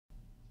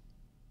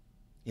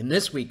In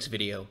this week's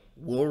video,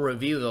 we'll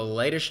review the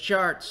latest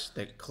charts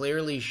that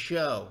clearly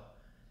show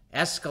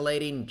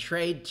escalating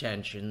trade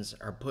tensions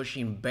are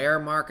pushing bear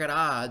market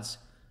odds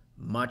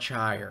much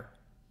higher.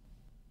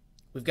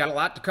 We've got a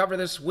lot to cover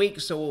this week,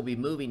 so we'll be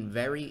moving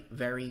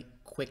very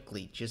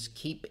quickly. Just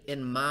keep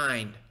in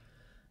mind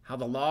how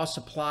the law of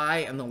supply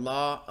and the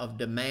law of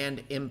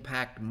demand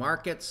impact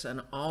markets,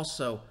 and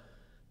also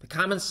the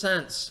common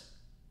sense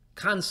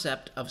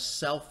concept of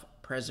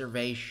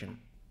self-preservation.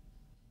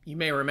 You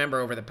may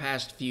remember over the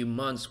past few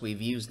months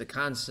we've used the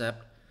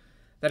concept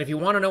that if you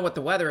want to know what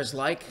the weather is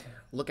like,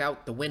 look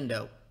out the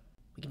window.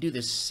 We can do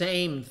the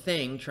same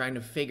thing trying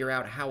to figure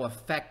out how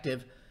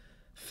effective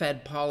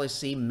Fed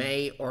policy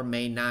may or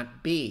may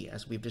not be.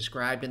 As we've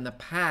described in the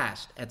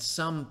past, at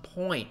some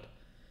point,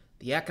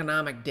 the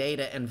economic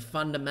data and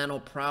fundamental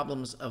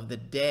problems of the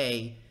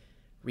day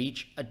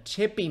reach a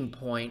tipping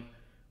point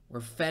where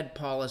Fed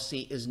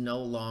policy is no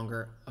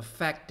longer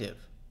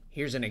effective.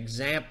 Here's an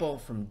example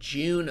from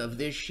June of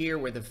this year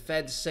where the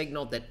Fed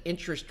signaled that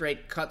interest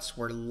rate cuts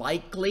were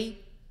likely.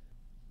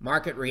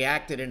 Market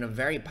reacted in a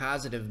very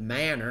positive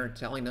manner,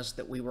 telling us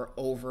that we were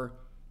over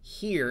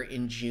here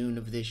in June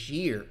of this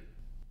year.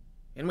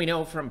 And we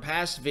know from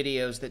past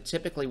videos that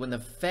typically when the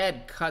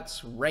Fed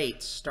cuts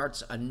rates,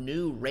 starts a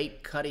new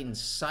rate cutting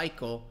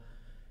cycle,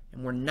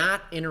 and we're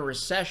not in a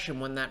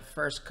recession when that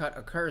first cut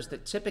occurs,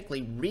 that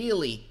typically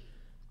really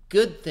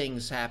good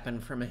things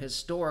happen from a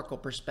historical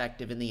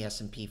perspective in the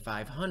S&P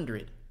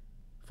 500.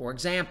 For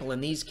example,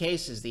 in these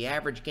cases, the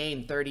average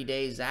gain 30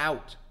 days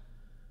out,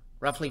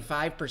 roughly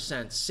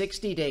 5%,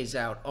 60 days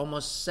out,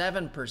 almost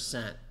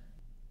 7%.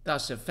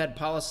 Thus, if Fed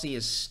policy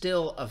is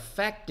still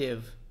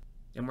effective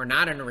and we're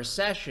not in a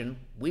recession,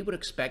 we would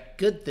expect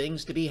good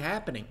things to be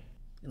happening.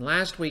 In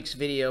last week's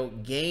video,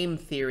 game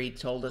theory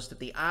told us that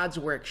the odds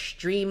were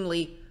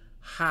extremely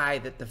high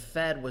that the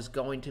Fed was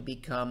going to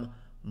become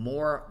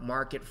more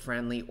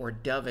market-friendly or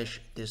dovish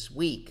this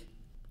week.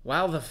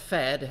 While the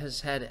Fed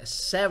has had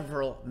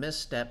several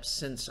missteps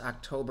since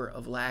October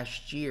of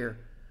last year,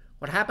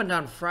 what happened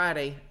on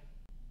Friday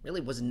really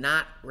was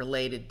not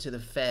related to the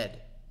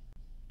Fed.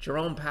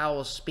 Jerome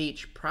Powell's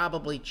speech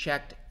probably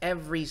checked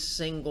every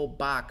single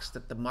box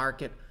that the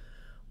market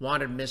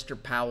wanted Mr.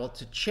 Powell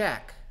to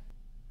check.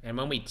 And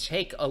when we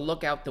take a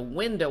look out the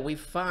window, we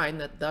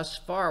find that thus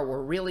far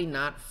we're really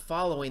not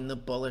following the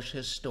bullish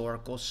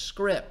historical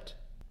script.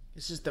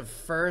 This is the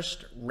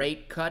first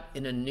rate cut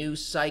in a new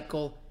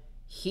cycle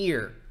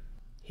here.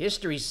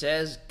 History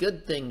says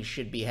good things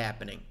should be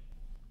happening.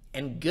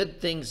 And good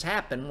things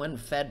happen when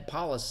Fed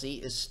policy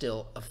is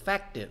still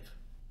effective.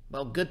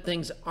 Well, good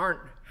things aren't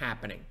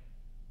happening.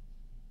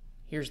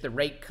 Here's the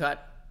rate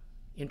cut.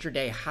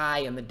 Intraday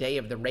high on the day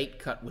of the rate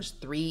cut was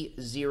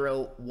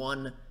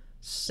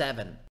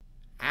 3017.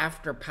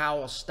 After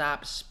Powell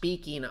stopped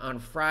speaking on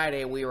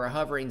Friday, we were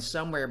hovering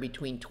somewhere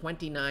between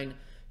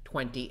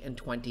 2920 and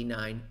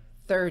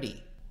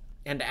 2930.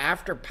 And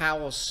after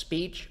Powell's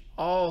speech,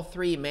 all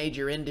three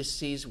major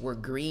indices were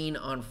green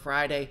on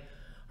Friday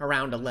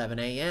around 11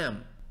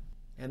 a.m.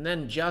 And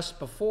then just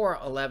before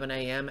 11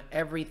 a.m.,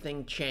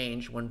 everything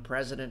changed when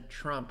President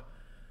Trump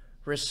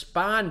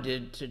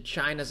responded to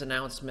China's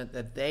announcement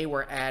that they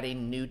were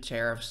adding new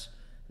tariffs,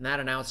 and that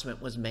announcement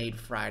was made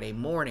Friday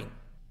morning.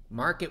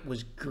 Market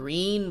was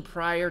green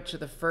prior to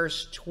the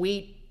first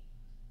tweet.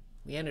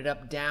 We ended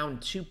up down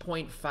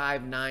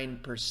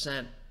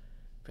 2.59%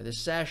 for the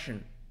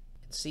session. You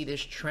can see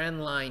this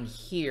trend line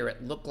here.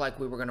 It looked like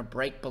we were going to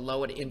break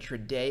below it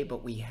intraday,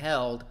 but we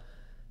held.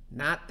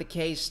 Not the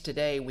case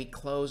today. We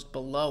closed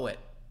below it.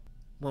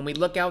 When we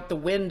look out the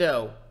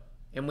window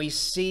and we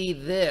see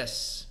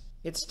this,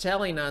 it's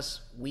telling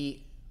us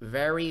we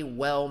very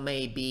well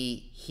may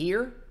be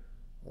here,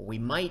 or we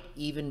might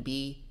even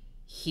be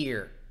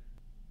here,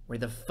 where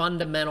the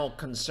fundamental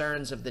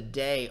concerns of the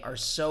day are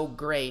so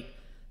great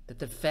that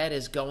the Fed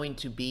is going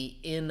to be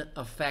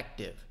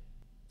ineffective.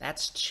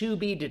 That's to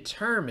be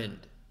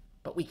determined,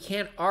 but we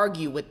can't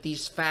argue with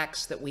these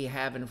facts that we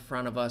have in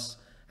front of us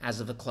as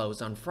of the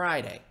close on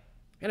Friday.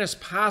 And it's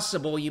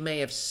possible you may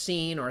have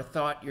seen or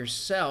thought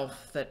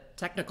yourself that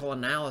technical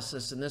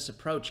analysis in this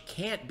approach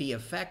can't be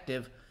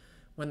effective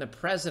when the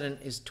president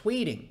is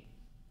tweeting.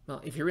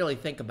 Well, if you really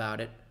think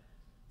about it,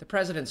 the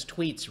president's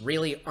tweets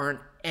really aren't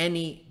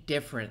any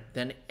different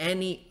than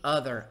any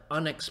other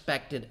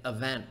unexpected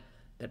event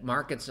that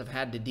markets have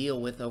had to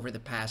deal with over the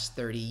past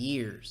 30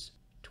 years.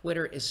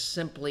 Twitter is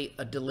simply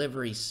a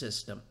delivery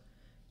system.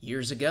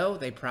 Years ago,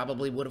 they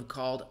probably would have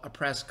called a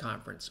press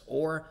conference,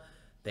 or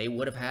they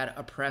would have had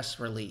a press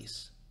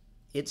release.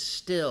 It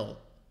still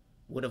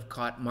would have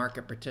caught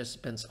market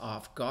participants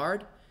off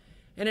guard,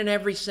 and in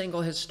every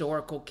single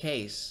historical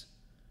case,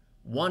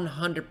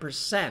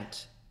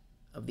 100%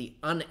 of the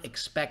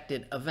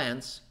unexpected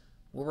events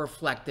were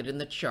reflected in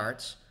the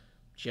charts,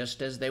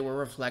 just as they were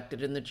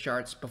reflected in the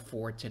charts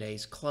before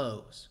today's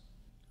close.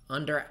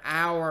 Under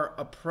our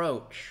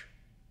approach,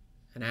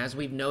 and as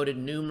we've noted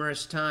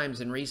numerous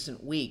times in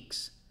recent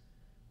weeks,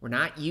 we're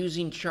not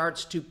using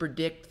charts to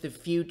predict the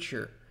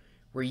future.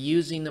 We're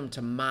using them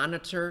to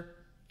monitor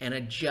and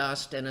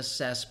adjust and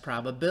assess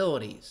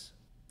probabilities.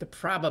 The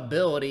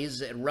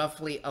probabilities at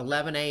roughly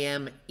 11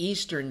 a.m.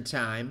 Eastern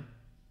Time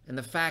and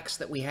the facts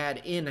that we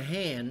had in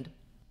hand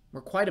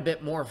were quite a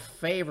bit more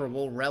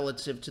favorable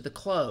relative to the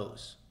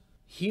close.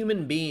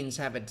 Human beings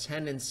have a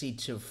tendency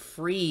to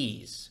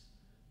freeze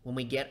when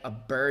we get a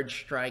bird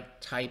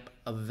strike type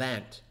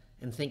event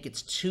and think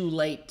it's too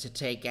late to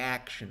take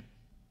action.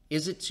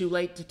 Is it too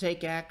late to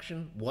take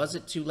action? Was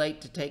it too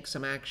late to take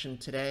some action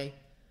today?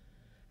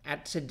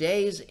 At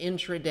today's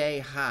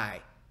intraday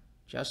high,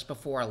 just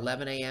before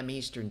 11 a.m.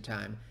 Eastern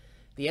Time,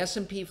 the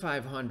S&P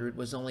 500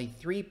 was only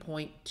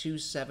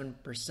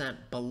 3.27%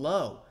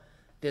 below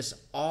this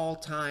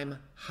all-time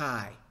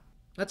high.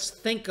 Let's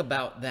think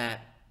about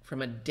that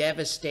from a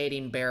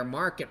devastating bear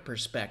market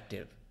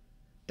perspective.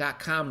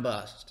 .com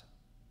bust,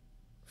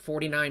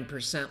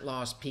 49%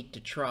 loss peak to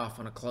trough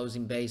on a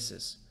closing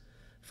basis.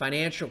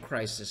 Financial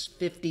crisis,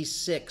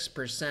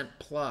 56%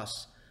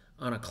 plus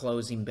on a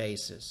closing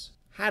basis.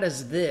 How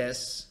does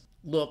this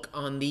look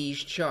on these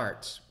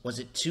charts? Was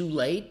it too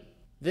late?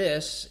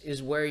 This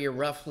is where you're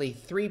roughly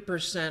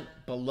 3%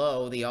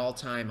 below the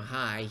all-time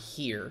high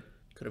here.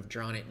 Could have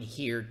drawn it in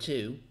here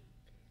too.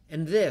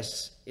 And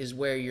this is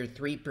where you're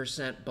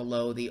 3%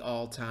 below the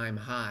all-time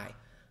high.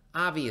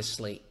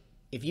 Obviously,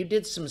 if you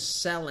did some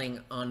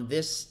selling on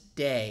this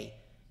day,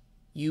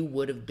 you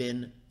would have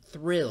been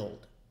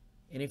thrilled.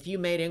 And if you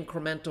made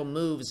incremental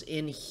moves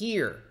in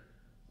here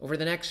over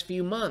the next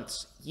few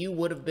months, you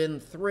would have been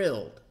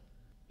thrilled.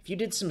 If you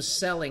did some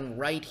selling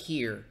right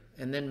here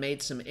and then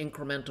made some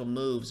incremental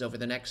moves over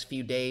the next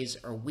few days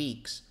or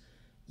weeks,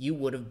 you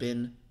would have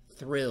been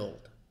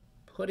thrilled.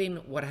 Putting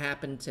what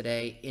happened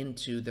today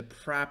into the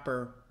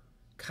proper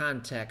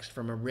context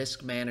from a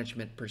risk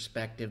management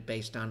perspective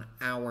based on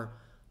our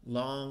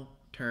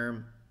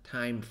long-term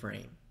time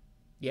frame.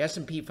 The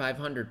S&P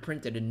 500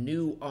 printed a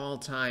new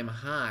all-time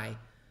high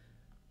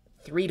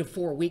 3 to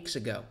 4 weeks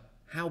ago.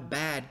 How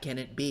bad can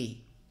it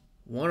be?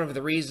 One of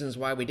the reasons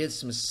why we did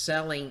some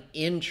selling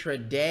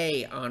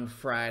intraday on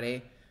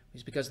Friday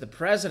was because the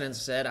president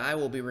said, I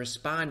will be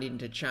responding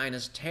to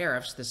China's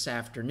tariffs this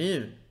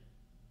afternoon,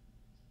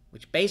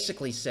 which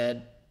basically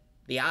said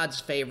the odds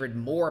favored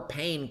more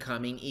pain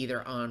coming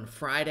either on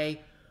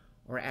Friday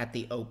or at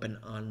the open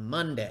on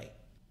Monday.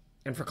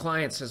 And for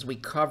clients, as we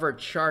cover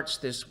charts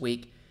this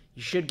week,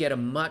 you should get a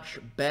much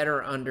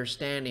better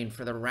understanding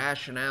for the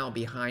rationale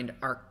behind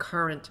our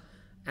current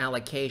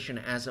allocation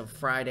as of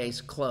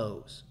Friday's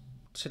close.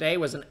 Today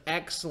was an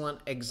excellent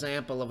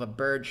example of a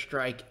bird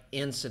strike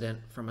incident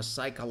from a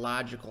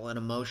psychological and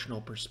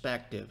emotional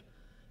perspective.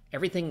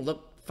 Everything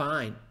looked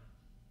fine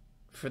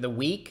for the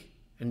week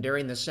and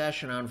during the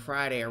session on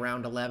Friday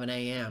around 11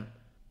 a.m.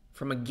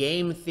 From a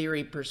game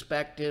theory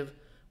perspective,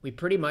 we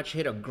pretty much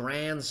hit a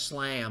grand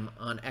slam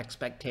on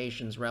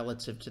expectations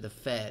relative to the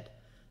Fed.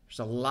 There's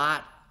a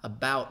lot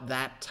about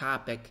that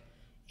topic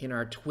in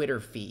our Twitter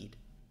feed.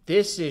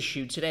 This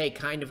issue today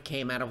kind of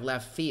came out of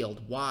left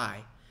field.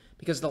 Why?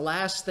 Because the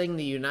last thing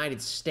the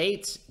United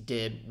States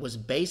did was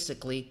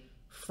basically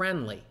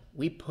friendly.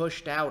 We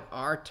pushed out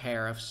our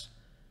tariffs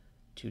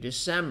to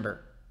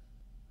December.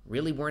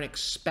 Really weren't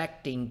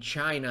expecting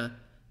China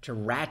to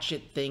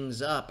ratchet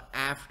things up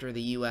after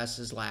the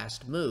U.S.'s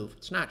last move.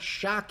 It's not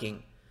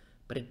shocking,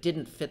 but it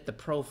didn't fit the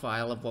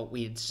profile of what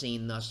we had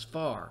seen thus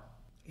far.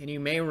 And you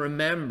may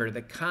remember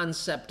the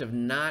concept of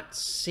not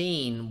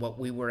seeing what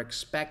we were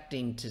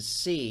expecting to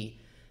see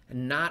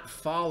and not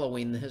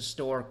following the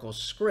historical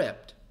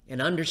script.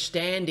 And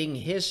understanding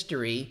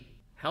history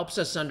helps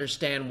us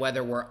understand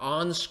whether we're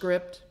on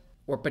script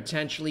or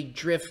potentially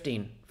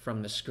drifting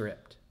from the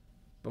script.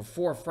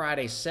 Before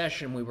Friday's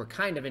session, we were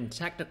kind of in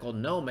technical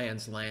no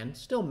man's land,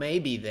 still may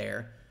be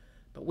there,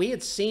 but we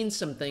had seen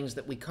some things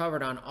that we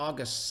covered on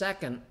August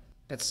 2nd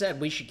that said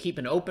we should keep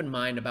an open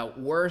mind about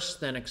worse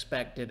than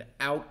expected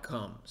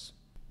outcomes.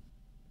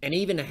 And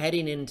even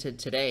heading into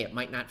today, it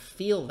might not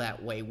feel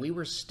that way. We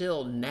were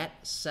still net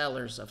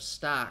sellers of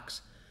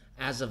stocks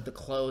as of the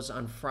close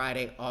on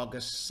Friday,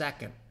 August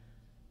 2nd.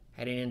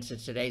 Heading into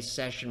today's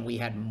session, we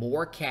had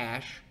more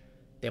cash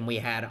than we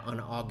had on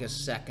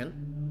August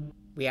 2nd.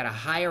 We had a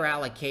higher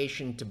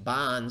allocation to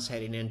bonds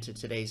heading into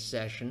today's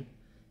session,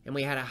 and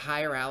we had a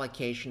higher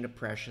allocation to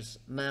precious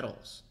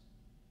metals,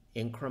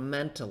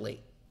 incrementally.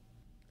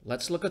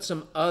 Let's look at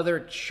some other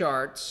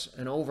charts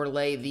and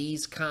overlay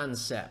these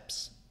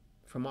concepts.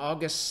 From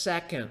August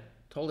 2nd,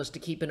 told us to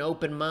keep an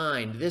open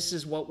mind. This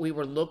is what we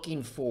were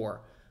looking for.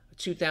 A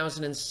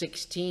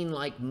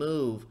 2016-like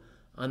move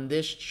on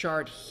this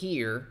chart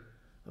here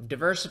of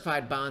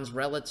diversified bonds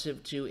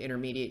relative to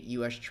intermediate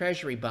U.S.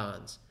 Treasury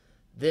bonds.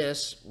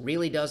 This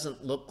really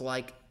doesn't look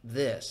like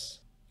this.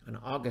 On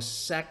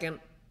August 2nd,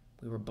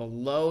 we were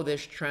below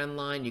this trend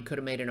line. You could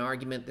have made an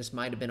argument this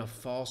might have been a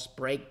false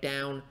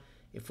breakdown.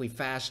 If we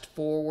fast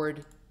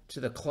forward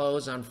to the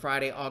close on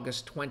Friday,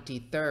 August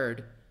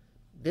 23rd,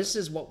 this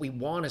is what we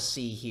want to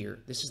see here.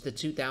 This is the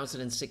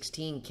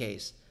 2016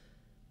 case.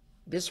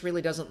 This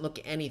really doesn't look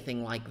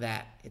anything like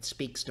that. It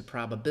speaks to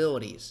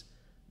probabilities.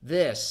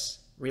 This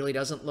really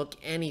doesn't look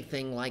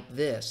anything like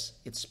this.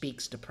 It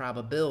speaks to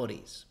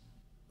probabilities.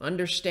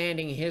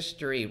 Understanding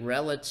history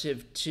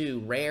relative to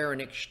rare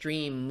and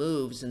extreme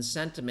moves in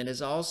sentiment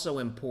is also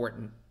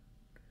important.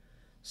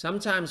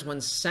 Sometimes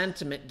when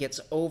sentiment gets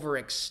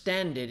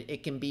overextended,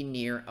 it can be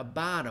near a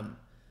bottom.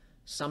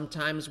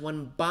 Sometimes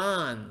when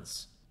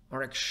bonds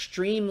are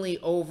extremely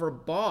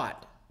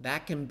overbought,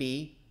 that can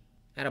be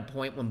at a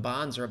point when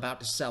bonds are about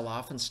to sell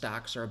off and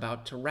stocks are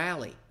about to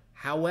rally.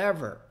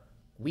 However,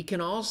 we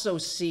can also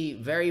see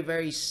very,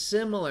 very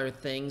similar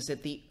things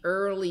at the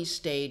early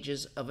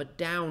stages of a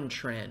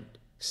downtrend.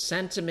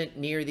 Sentiment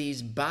near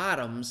these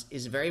bottoms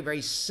is very,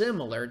 very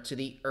similar to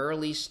the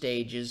early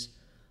stages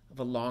of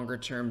a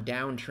longer-term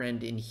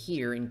downtrend in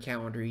here in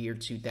calendar year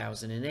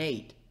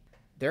 2008.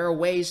 There are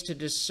ways to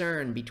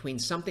discern between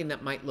something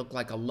that might look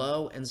like a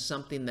low and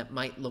something that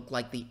might look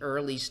like the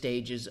early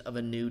stages of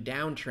a new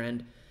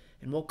downtrend,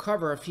 and we'll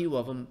cover a few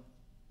of them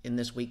in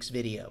this week's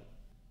video.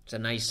 It's a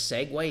nice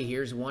segue.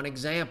 Here's one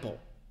example.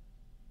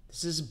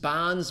 This is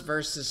bonds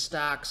versus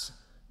stocks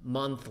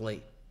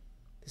monthly.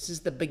 This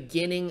is the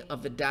beginning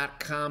of the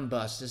dot-com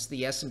bust. This is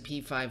the S&P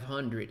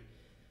 500.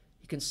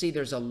 You can see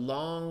there's a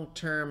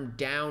long-term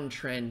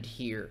downtrend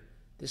here.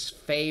 This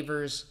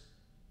favors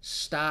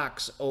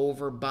stocks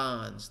over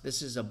bonds.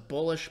 This is a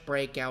bullish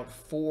breakout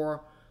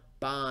for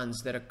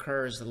bonds that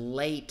occurs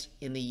late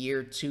in the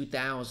year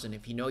 2000.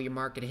 If you know your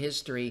market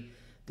history,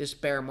 this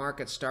bear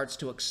market starts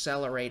to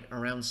accelerate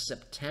around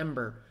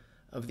September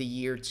of the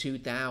year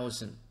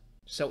 2000.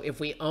 So if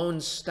we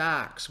own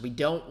stocks, we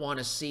don't want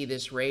to see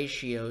this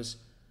ratio's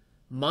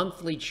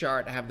monthly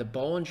chart have the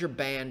Bollinger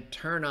Band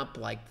turn up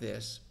like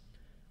this.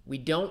 We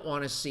don't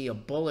want to see a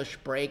bullish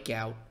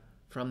breakout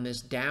from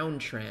this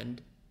downtrend.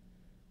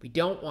 We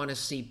don't want to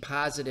see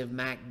positive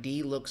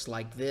MACD looks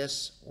like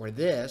this or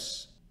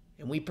this.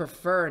 And we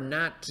prefer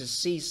not to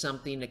see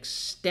something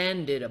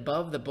extended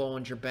above the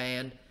Bollinger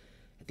Band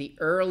at the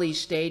early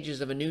stages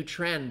of a new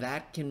trend.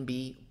 That can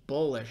be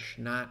bullish,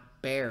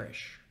 not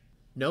bearish.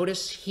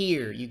 Notice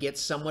here you get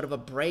somewhat of a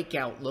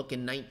breakout look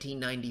in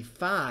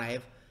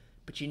 1995,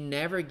 but you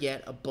never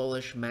get a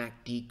bullish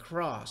MACD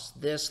cross.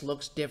 This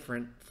looks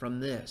different from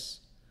this.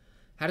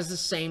 How does the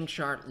same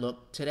chart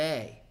look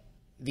today?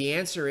 The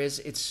answer is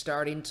it's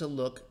starting to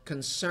look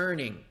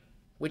concerning,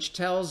 which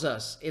tells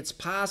us it's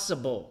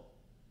possible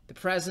the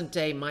present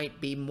day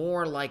might be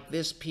more like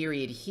this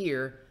period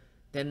here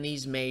than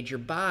these major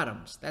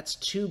bottoms. That's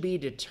to be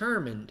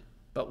determined.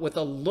 But with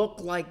a look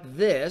like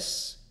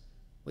this,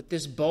 with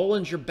this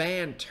Bollinger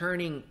Band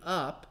turning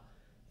up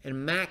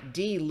and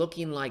MACD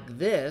looking like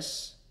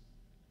this,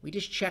 we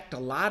just checked a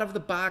lot of the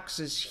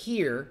boxes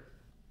here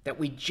that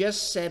we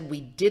just said we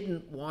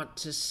didn't want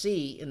to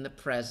see in the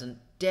present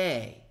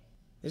day.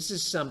 This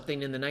is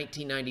something in the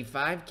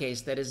 1995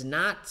 case that is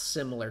not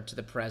similar to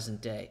the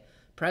present day.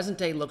 Present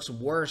day looks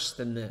worse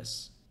than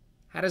this.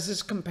 How does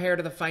this compare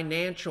to the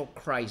financial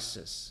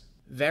crisis?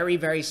 Very,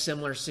 very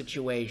similar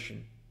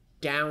situation.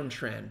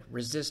 Downtrend,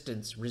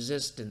 resistance,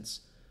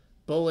 resistance,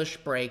 bullish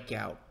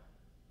breakout.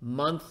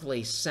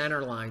 Monthly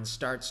center line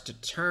starts to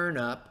turn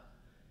up.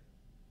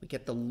 We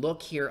get the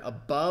look here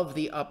above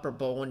the upper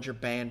Bollinger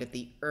Band at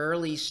the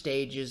early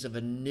stages of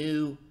a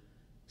new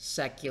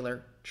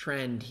secular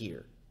trend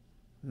here.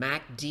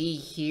 MACD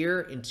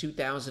here in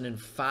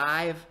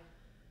 2005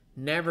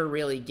 never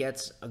really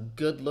gets a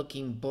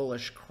good-looking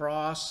bullish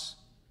cross.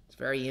 It's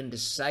very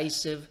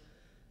indecisive.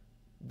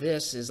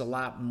 This is a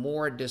lot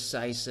more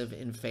decisive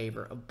in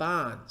favor of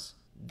bonds.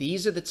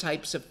 These are the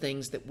types of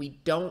things that we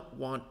don't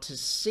want to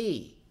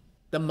see.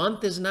 The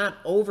month is not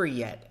over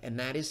yet, and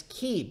that is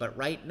key. But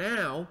right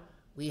now,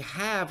 we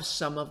have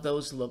some of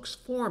those looks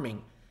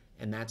forming,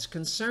 and that's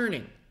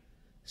concerning.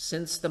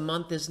 Since the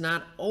month is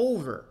not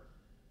over,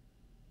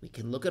 we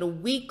can look at a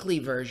weekly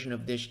version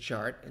of this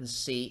chart and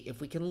see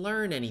if we can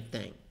learn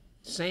anything.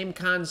 Same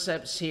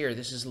concepts here.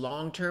 This is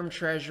long-term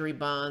treasury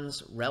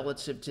bonds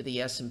relative to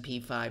the S&P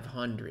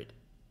 500.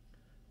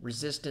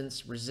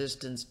 Resistance,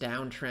 resistance,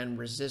 downtrend,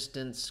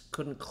 resistance.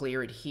 Couldn't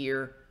clear it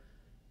here.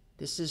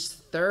 This is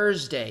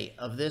Thursday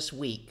of this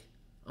week.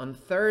 On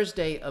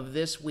Thursday of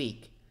this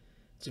week,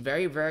 it's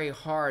very, very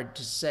hard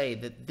to say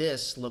that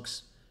this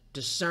looks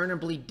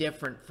discernibly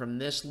different from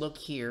this look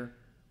here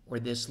or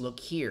this look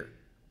here.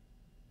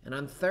 And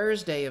on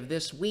Thursday of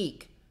this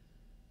week,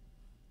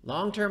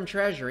 long-term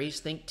treasuries,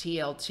 think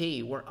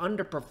TLT, were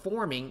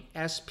underperforming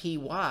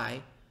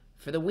SPY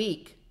for the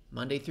week,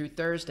 Monday through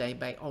Thursday,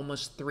 by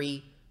almost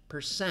 3%.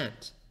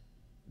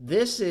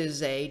 This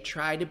is a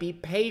try to be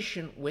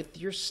patient with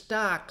your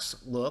stocks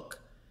look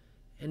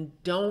and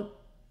don't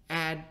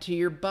add to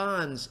your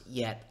bonds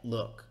yet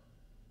look.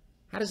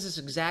 How does this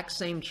exact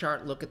same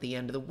chart look at the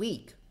end of the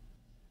week?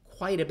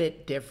 Quite a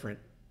bit different.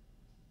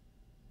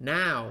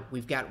 Now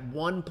we've got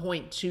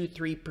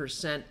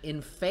 1.23%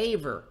 in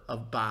favor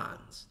of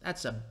bonds.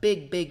 That's a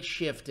big, big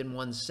shift in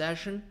one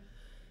session.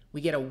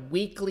 We get a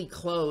weekly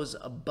close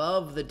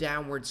above the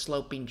downward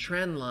sloping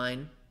trend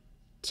line,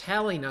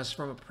 telling us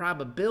from a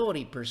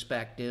probability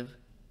perspective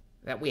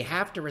that we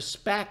have to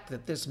respect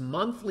that this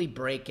monthly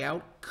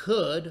breakout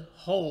could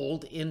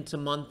hold into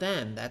month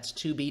end. That's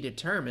to be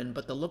determined,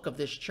 but the look of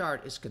this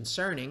chart is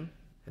concerning,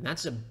 and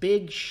that's a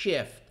big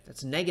shift.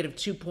 That's negative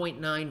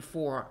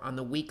 2.94 on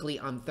the weekly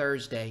on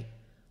Thursday.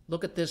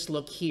 Look at this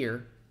look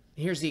here.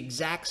 Here's the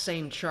exact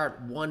same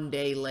chart one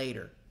day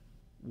later.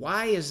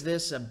 Why is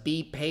this a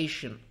be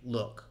patient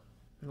look?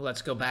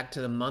 Let's go back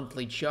to the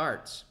monthly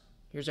charts.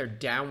 Here's our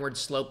downward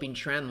sloping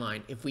trend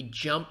line. If we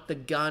jump the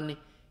gun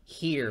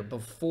here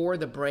before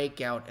the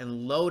breakout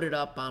and loaded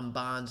up on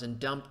bonds and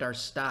dumped our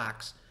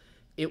stocks,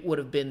 it would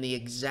have been the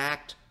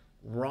exact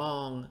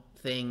wrong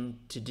thing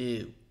to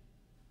do.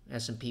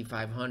 S&P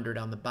 500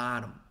 on the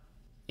bottom.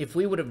 If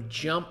we would have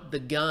jumped the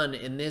gun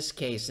in this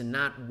case and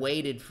not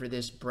waited for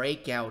this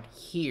breakout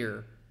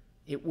here,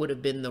 it would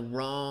have been the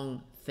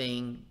wrong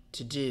thing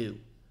to do.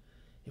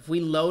 If we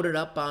loaded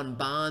up on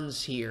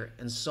bonds here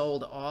and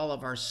sold all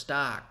of our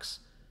stocks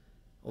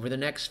over the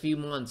next few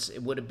months,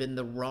 it would have been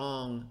the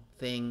wrong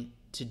thing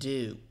to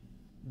do.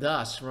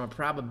 Thus, from a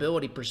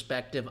probability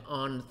perspective,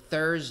 on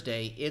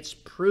Thursday, it's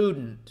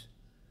prudent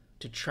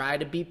to try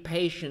to be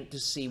patient to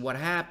see what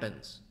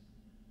happens.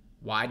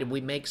 Why did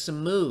we make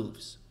some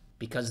moves?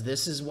 Because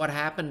this is what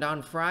happened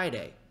on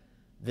Friday.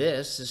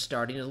 This is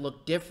starting to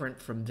look different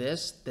from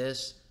this,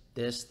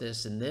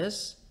 and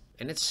this.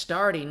 And it's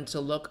starting to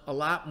look a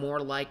lot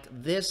more like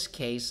this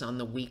case on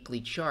the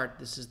weekly chart.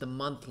 This is the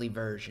monthly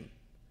version.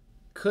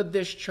 Could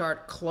this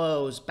chart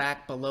close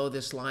back below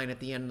this line at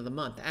the end of the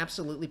month?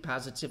 Absolutely,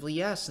 positively,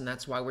 yes, and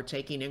that's why we're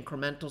taking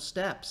incremental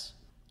steps.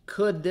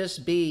 Could this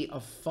be a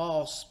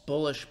false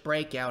bullish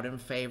breakout in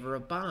favor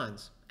of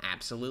bonds?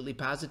 Absolutely,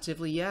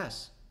 positively,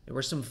 yes. There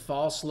were some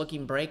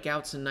false-looking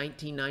breakouts in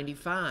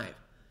 1995.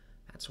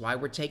 That's why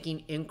we're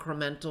taking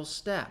incremental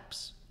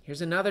steps.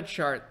 Here's another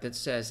chart that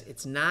says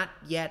it's not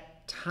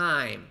yet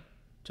time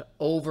to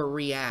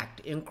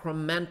overreact.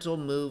 Incremental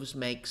moves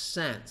make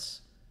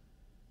sense.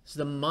 This is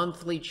the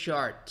monthly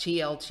chart,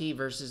 TLT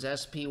versus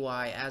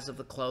SPY as of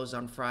the close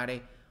on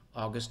Friday,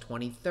 August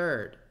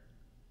 23rd.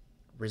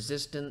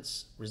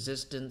 Resistance,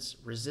 resistance,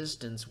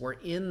 resistance. We're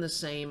in the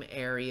same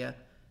area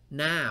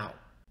now.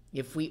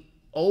 If we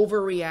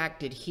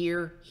overreacted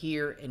here,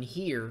 here, and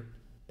here,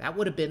 that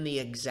would have been the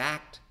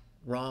exact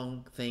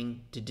wrong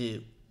thing to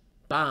do.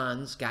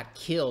 Bonds got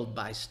killed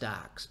by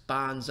stocks.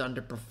 Bonds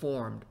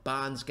underperformed.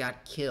 Bonds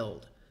got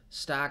killed.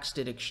 Stocks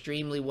did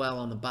extremely well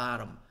on the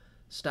bottom.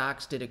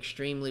 Stocks did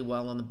extremely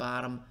well on the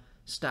bottom.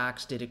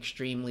 Stocks did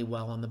extremely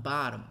well on the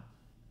bottom.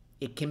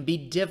 It can be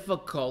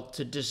difficult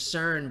to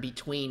discern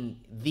between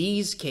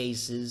these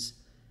cases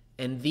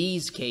and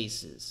these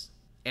cases.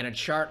 And a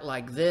chart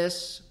like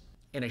this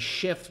and a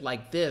shift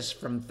like this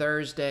from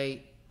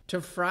Thursday to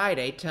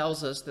Friday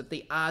tells us that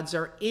the odds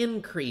are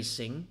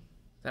increasing,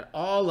 that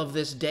all of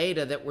this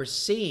data that we're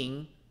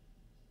seeing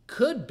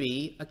could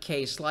be a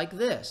case like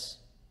this.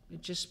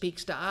 It just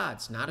speaks to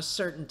odds, not a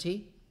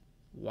certainty.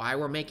 Why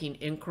we're making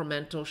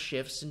incremental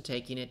shifts and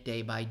taking it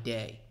day by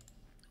day.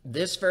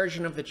 This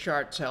version of the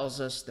chart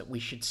tells us that we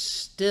should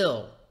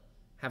still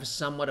have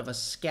somewhat of a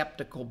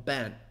skeptical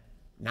bent.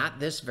 Not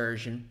this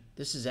version.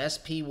 This is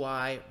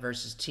SPY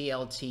versus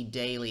TLT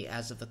daily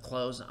as of the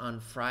close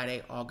on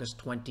Friday, August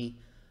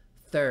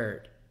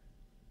 23rd.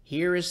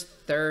 Here is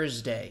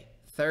Thursday.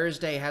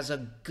 Thursday has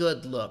a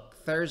good look.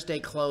 Thursday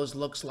close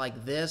looks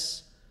like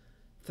this.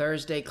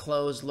 Thursday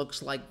close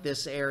looks like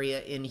this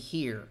area in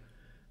here.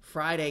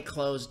 Friday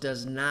close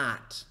does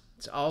not.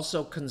 It's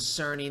also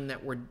concerning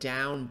that we're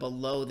down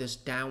below this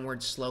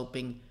downward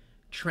sloping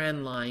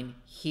trend line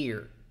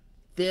here.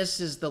 This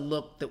is the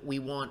look that we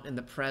want in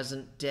the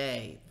present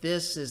day.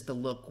 This is the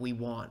look we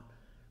want.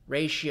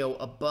 Ratio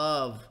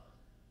above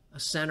a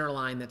center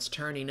line that's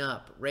turning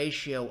up.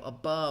 Ratio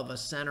above a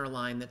center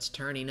line that's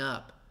turning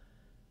up.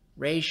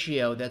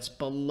 Ratio that's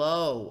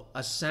below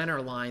a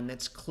center line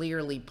that's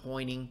clearly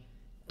pointing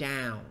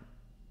down.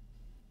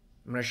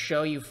 I'm going to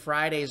show you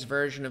Friday's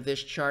version of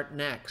this chart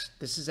next.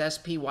 This is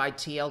SPY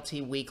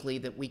TLT weekly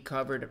that we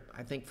covered,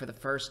 I think, for the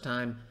first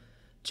time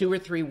 2 or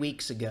 3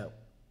 weeks ago.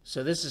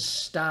 So this is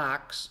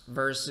stocks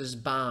versus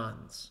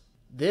bonds.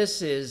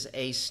 This is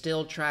a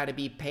still try to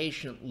be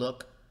patient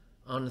look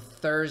on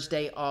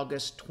Thursday,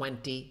 August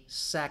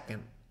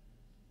 22nd.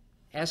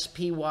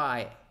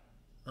 SPY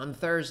on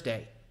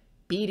Thursday,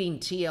 beating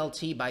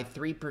TLT by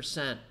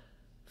 3%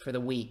 for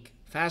the week.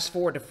 Fast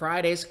forward to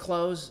Friday's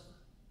close.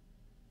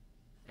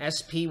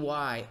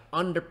 SPY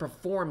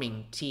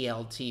underperforming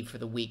TLT for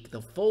the week,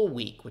 the full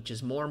week, which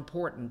is more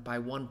important, by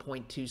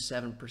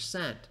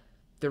 1.27%.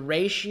 The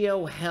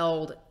ratio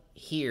held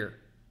here.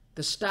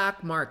 The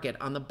stock market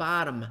on the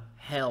bottom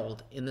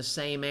held in the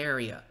same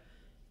area.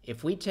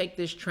 If we take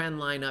this trend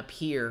line up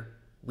here,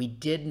 we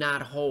did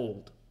not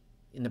hold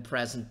in the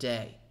present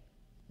day.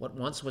 What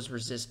once was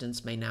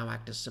resistance may now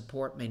act as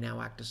support, may now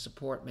act as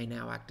support, may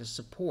now act as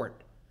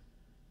support.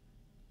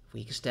 If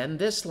we extend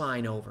this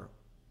line over,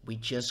 we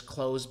just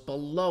closed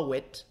below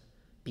it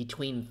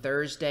between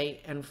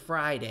Thursday and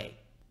Friday.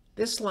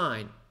 This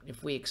line,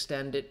 if we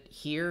extend it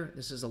here,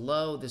 this is a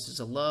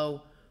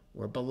low,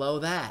 we're below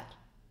that.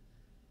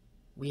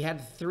 We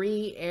had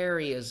 3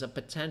 areas of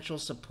potential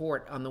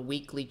support on the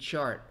weekly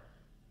chart,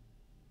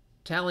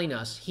 telling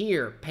us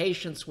here,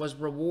 patience was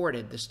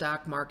rewarded, the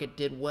stock market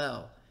did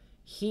well.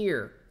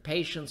 Here,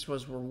 patience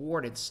was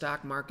rewarded,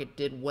 stock market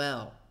did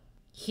well.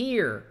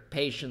 Here,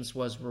 patience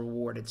was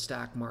rewarded,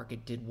 stock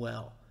market did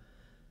well.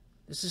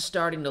 This is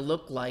starting to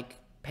look like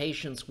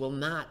patience will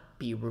not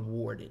be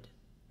rewarded.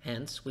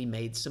 Hence, we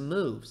made some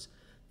moves.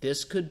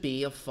 This could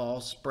be a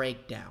false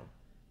breakdown.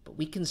 But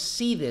we can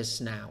see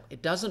this now.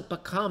 It doesn't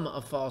become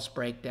a false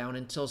breakdown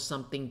until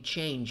something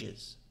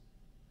changes.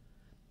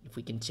 If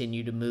we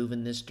continue to move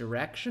in this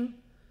direction,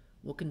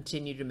 we'll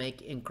continue to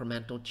make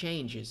incremental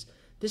changes.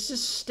 This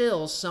is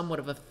still somewhat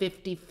of a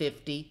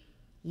 50-50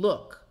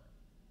 look.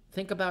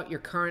 Think about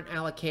your current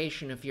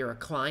allocation if you're a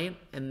client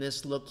and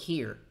this look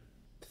here.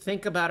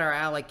 Think about our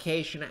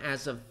allocation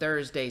as of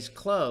Thursday's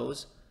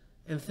close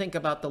and think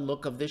about the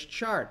look of this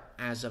chart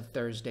as of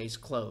Thursday's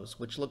close,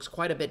 which looks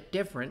quite a bit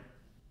different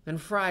than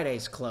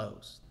Friday's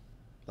close.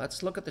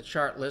 Let's look at the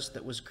chart list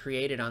that was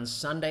created on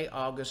Sunday,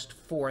 August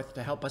 4th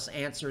to help us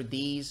answer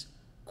these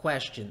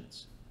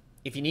questions.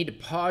 If you need to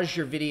pause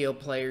your video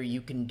player,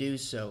 you can do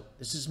so.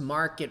 This is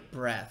market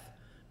breadth.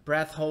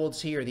 Breadth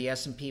holds here, the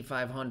S&P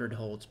 500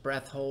 holds.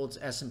 Breadth holds,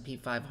 S&P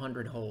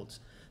 500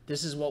 holds.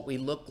 This is what we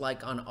look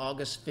like on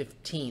August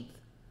 15th,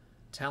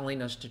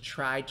 telling us to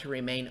try to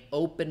remain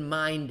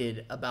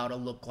open-minded about a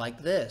look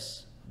like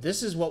this.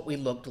 This is what we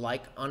looked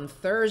like on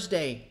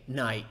Thursday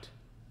night,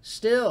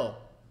 still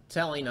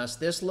telling us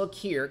this look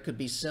here could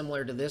be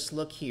similar to this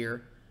look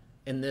here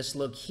and this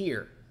look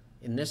here.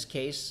 In this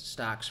case,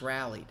 stocks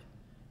rallied.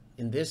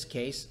 In this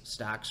case,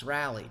 stocks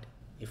rallied.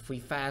 If we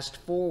fast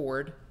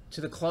forward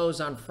to the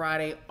close on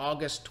Friday,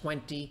 August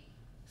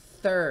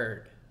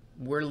 23rd,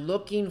 we're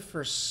looking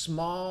for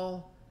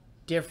small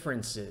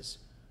differences.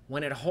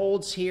 When it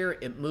holds here,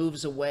 it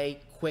moves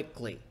away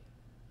quickly,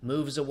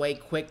 moves away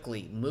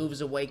quickly, moves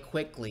away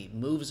quickly,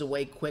 moves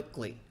away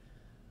quickly,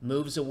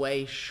 moves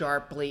away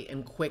sharply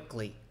and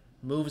quickly,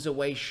 moves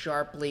away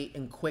sharply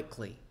and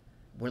quickly.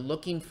 We're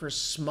looking for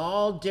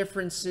small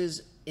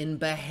differences in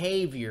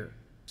behavior,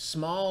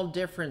 small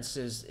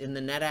differences in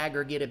the net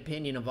aggregate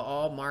opinion of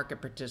all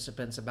market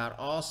participants about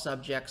all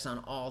subjects on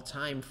all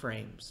time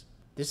frames.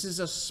 This is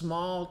a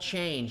small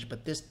change,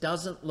 but this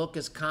doesn't look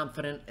as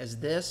confident as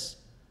this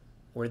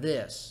or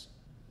this.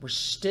 We're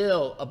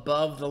still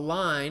above the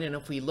line, and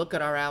if we look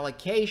at our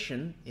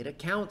allocation, it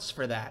accounts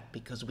for that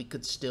because we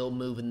could still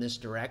move in this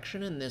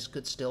direction and this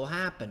could still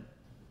happen.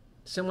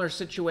 Similar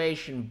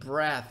situation,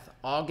 breadth,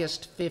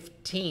 August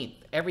 15th.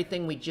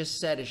 Everything we just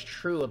said is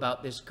true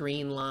about this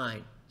green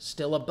line,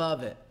 still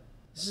above it.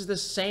 This is the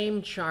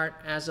same chart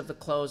as of the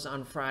close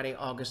on Friday,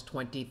 August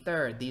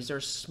 23rd. These are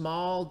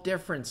small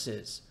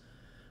differences.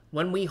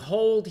 When we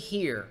hold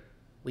here,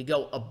 we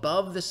go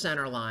above the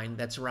center line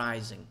that's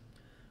rising.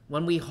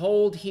 When we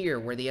hold here,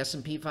 where the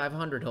S&P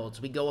 500 holds,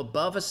 we go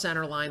above a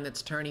center line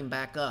that's turning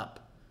back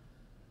up.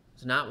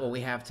 It's not what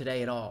we have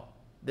today at all.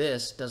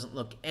 This doesn't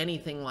look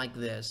anything like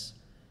this,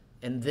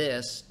 and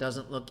this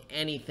doesn't look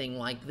anything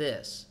like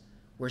this.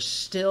 We're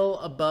still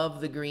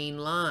above the green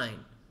line.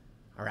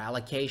 Our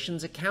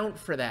allocations account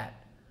for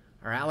that.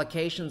 Our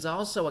allocations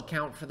also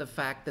account for the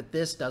fact that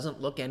this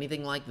doesn't look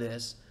anything like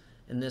this,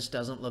 and this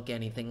doesn't look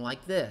anything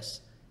like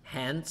this.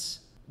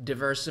 Hence,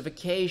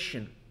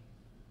 diversification.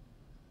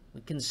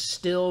 We can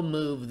still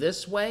move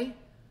this way,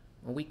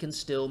 or we can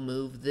still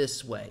move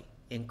this way,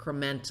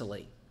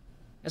 incrementally.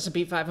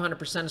 S&P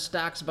 500% of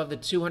stocks above the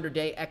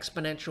 200-day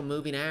exponential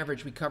moving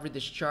average. We covered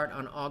this chart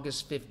on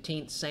August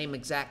 15th. Same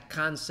exact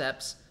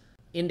concepts.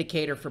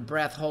 Indicator for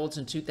breadth holds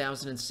in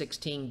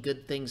 2016.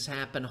 Good things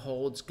happen,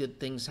 holds. Good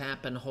things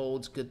happen,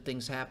 holds. Good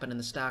things happen in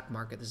the stock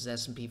market. This is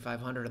S&P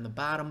 500 on the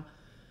bottom.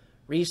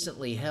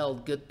 Recently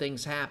held, good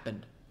things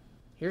happened.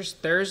 Here's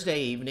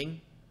Thursday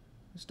evening.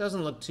 This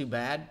doesn't look too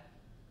bad.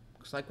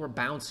 Looks like we're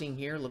bouncing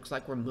here. Looks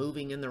like we're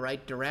moving in the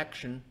right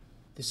direction.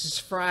 This is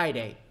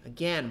Friday.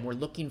 Again, we're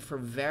looking for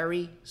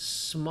very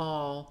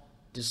small,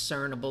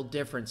 discernible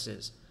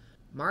differences.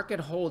 Market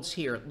holds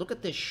here. Look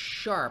at this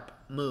sharp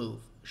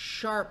move.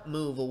 Sharp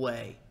move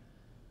away.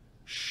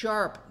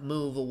 Sharp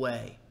move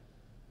away.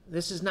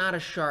 This is not a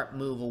sharp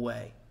move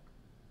away.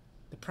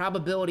 The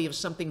probability of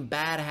something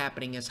bad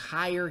happening is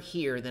higher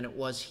here than it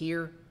was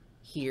here,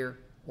 here,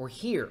 or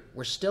here.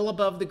 We're still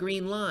above the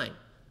green line.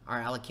 Our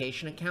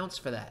allocation accounts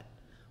for that.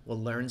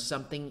 We'll learn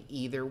something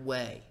either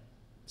way.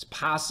 It's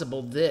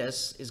possible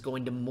this is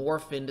going to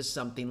morph into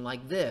something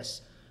like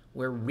this,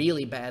 where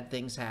really bad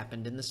things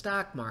happened in the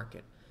stock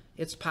market.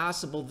 It's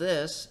possible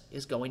this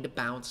is going to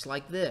bounce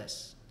like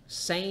this.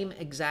 Same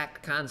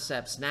exact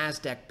concepts,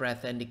 NASDAQ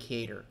breadth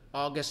indicator,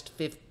 August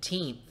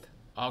 15th.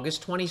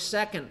 August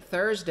 22nd,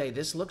 Thursday,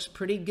 this looks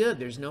pretty good.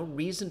 There's no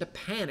reason to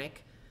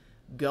panic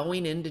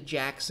going into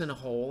Jackson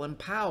Hole and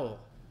Powell.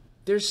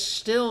 There's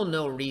still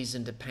no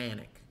reason to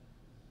panic.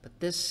 But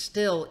this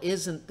still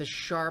isn't the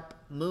sharp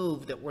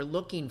move that we're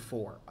looking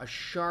for. A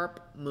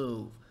sharp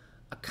move,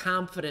 a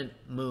confident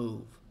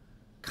move.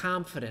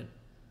 Confident.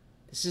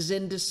 This is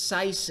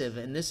indecisive,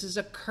 and this is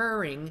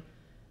occurring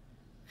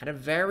at a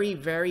very,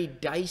 very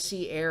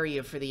dicey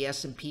area for the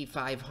S&P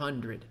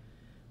 500.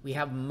 We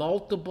have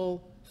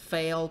multiple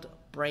failed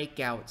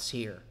breakouts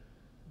here.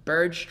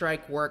 Bird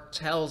strike work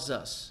tells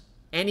us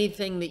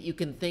anything that you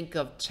can think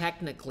of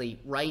technically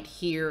right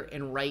here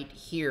and right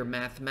here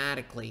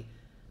mathematically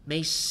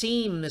may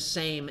seem the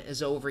same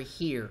as over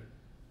here.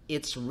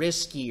 It's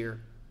riskier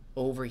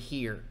over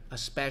here,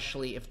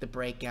 especially if the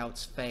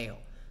breakouts fail.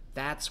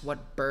 That's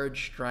what bird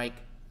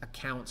strike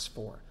accounts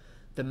for.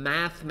 The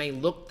math may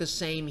look the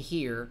same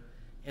here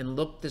and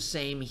look the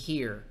same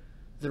here.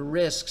 The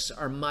risks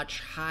are much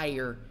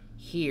higher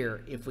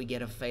here if we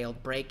get a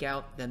failed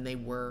breakout than they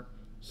were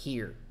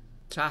here.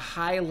 To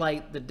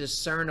highlight the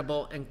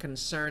discernible and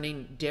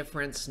concerning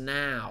difference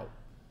now,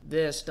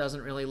 this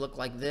doesn't really look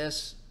like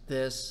this,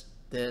 this,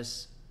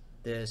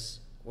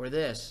 or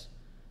this.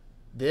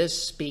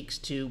 This speaks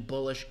to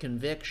bullish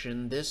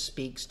conviction. This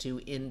speaks to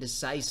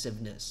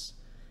indecisiveness.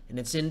 And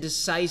it's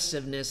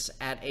indecisiveness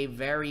at a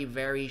very,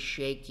 very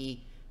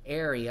shaky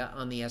area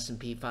on the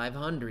S&P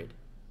 500.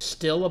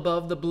 Still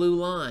above the blue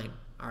line.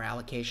 Our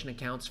allocation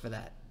accounts for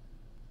that.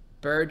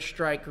 Bird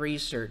strike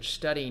research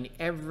studying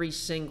every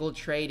single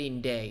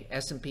trading day,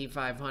 S&P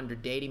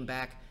 500 dating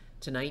back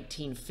to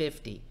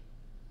 1950.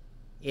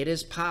 It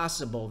is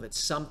possible that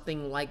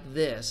something like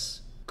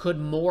this could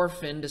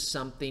morph into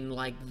something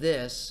like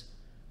this,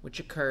 which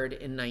occurred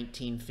in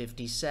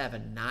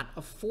 1957. Not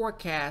a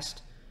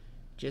forecast,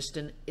 just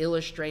an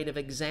illustrative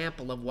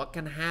example of what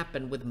can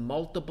happen with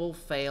multiple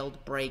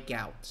failed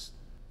breakouts.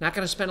 Not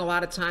going to spend a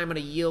lot of time on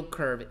a yield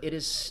curve. It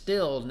is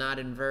still not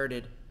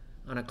inverted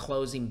on a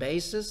closing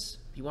basis.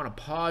 If you want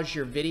to pause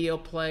your video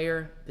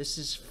player, this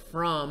is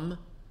from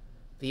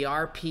the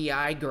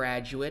RPI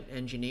graduate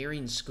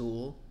engineering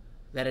school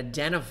that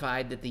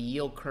identified that the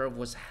yield curve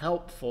was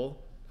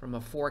helpful from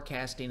a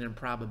forecasting and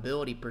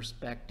probability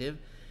perspective.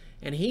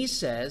 And he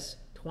says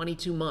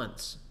 22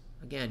 months.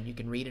 Again, you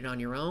can read it on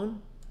your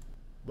own.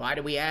 Why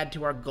do we add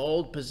to our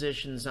gold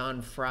positions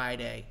on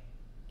Friday?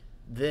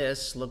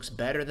 This looks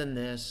better than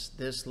this.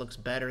 This looks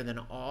better than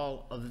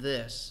all of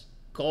this.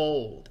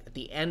 Gold at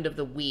the end of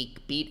the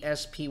week beat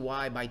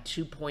SPY by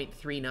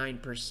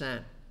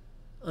 2.39%.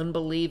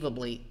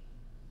 Unbelievably,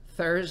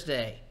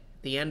 Thursday,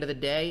 at the end of the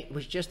day, it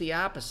was just the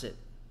opposite.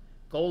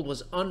 Gold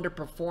was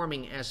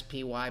underperforming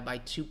SPY by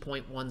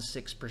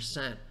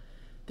 2.16%.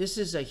 This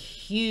is a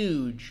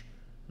huge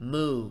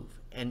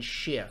move and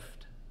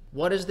shift.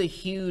 What does the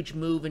huge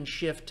move and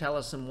shift tell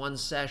us in one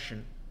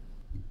session?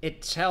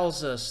 It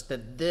tells us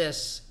that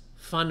this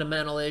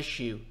fundamental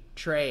issue,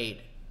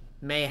 trade,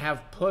 may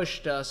have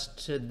pushed us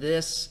to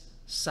this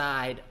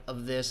side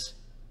of this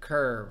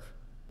curve.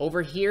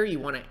 Over here, you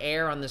want to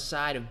err on the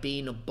side of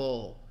being a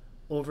bull.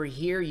 Over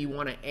here, you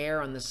want to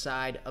err on the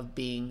side of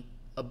being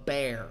a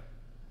bear.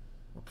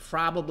 We're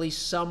probably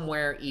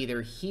somewhere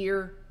either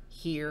here,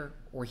 here,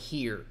 or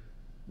here.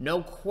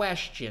 No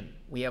question,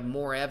 we have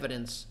more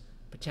evidence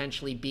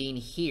potentially being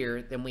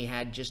here than we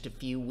had just a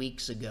few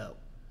weeks ago.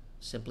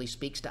 Simply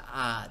speaks to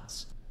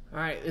odds. All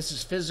right, this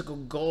is physical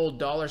gold,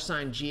 $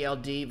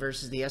 GLD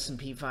versus the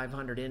S&P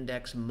 500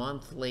 index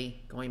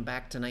monthly, going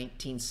back to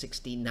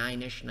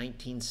 1969-ish,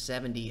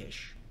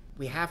 1970-ish.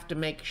 We have to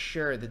make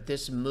sure that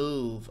this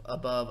move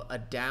above a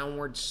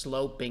downward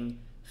sloping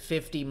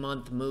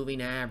 50-month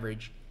moving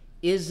average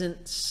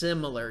isn't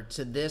similar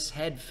to this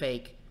head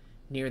fake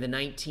near the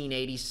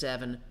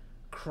 1987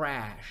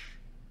 crash.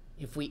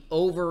 If we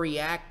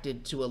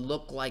overreacted to a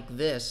look like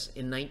this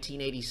in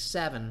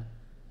 1987,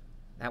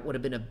 that would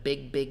have been a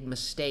big, big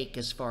mistake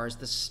as far as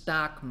the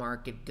stock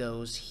market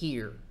goes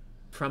here.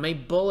 From a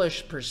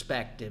bullish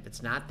perspective,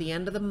 it's not the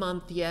end of the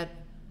month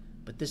yet,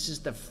 but this is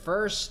the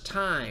first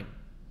time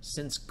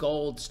since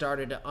gold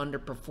started to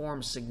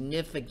underperform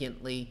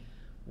significantly,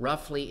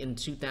 roughly in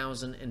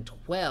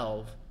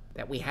 2012,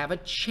 that we have a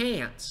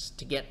chance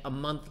to get a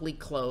monthly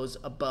close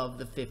above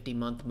the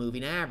 50-month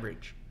moving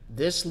average.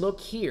 This look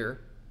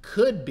here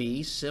could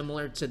be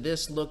similar to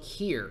this look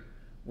here,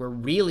 where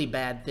really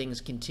bad things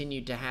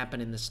continued to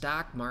happen in the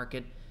stock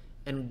market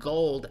and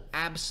gold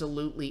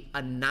absolutely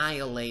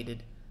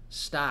annihilated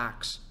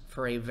stocks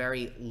for a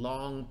very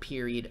long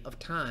period of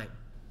time.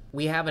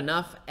 We have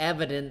enough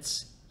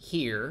evidence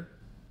here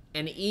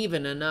and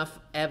even enough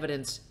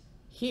evidence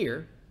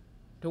here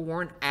to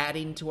warrant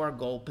adding to our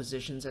gold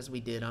positions as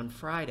we did on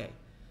Friday.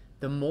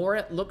 The more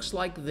it looks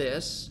like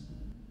this,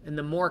 and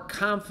the more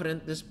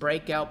confident this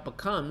breakout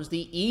becomes,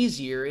 the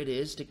easier it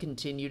is to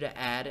continue to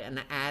add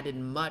and add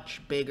in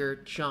much bigger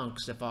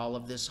chunks if all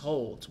of this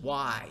holds.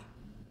 Why?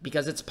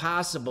 Because it's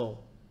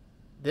possible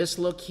this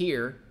look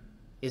here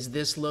is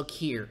this look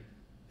here.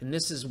 And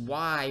this is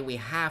why we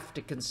have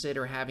to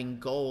consider having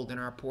gold in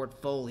our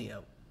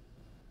portfolio.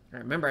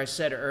 Remember I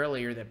said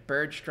earlier that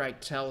bird strike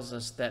tells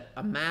us that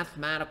a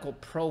mathematical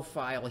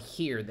profile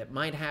here that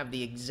might have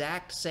the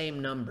exact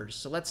same numbers.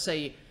 So let's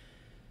say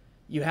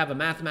you have a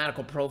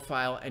mathematical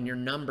profile and your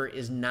number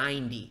is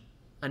 90.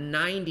 A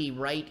 90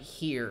 right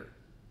here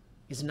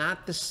is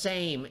not the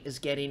same as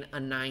getting a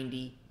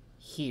 90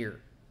 here.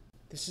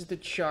 This is the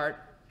chart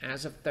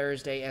as of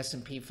Thursday,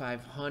 S&P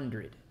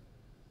 500.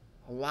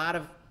 A lot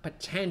of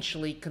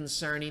potentially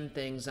concerning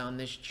things on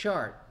this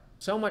chart.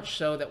 So much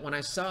so that when I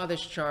saw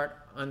this chart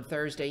on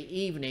Thursday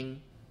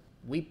evening,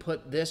 we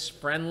put this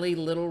friendly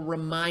little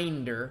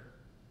reminder,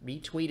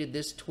 retweeted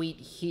this tweet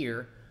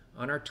here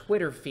on our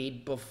Twitter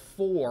feed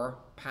before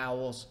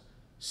Powell's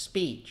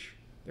speech.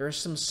 There are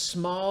some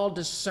small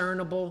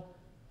discernible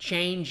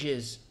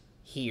changes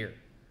here.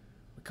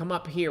 We come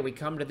up here, we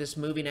come to this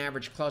moving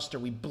average cluster,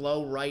 we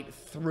blow right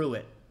through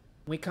it.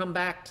 We come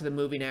back to the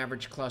moving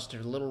average cluster,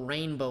 the little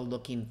rainbow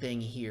looking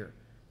thing here.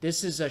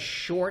 This is a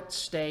short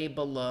stay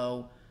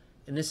below,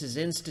 and this is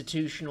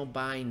institutional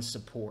buying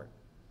support.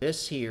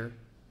 This here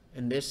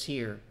and this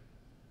here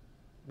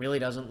really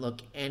doesn't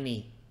look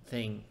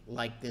anything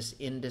like this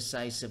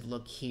indecisive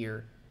look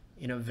here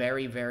in a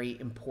very, very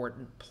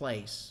important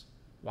place.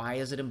 Why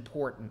is it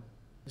important?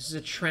 This is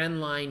a trend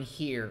line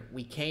here.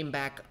 We came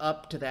back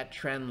up to that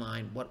trend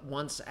line. What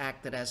once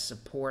acted as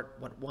support,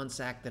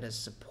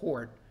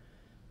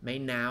 may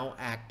now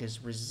act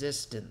as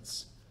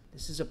resistance.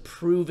 This is a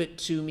prove it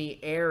to me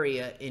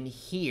area in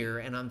here,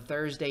 and on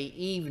Thursday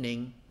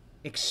evening,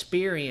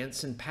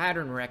 experience and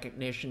pattern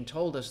recognition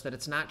told us that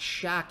it's not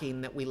shocking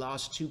that we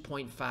lost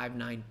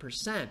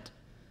 2.59%.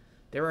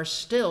 There are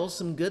still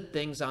some good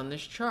things on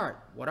this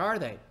chart. What are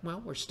they?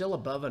 Well, we're still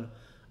above an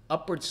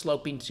upward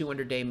sloping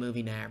 200-day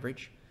moving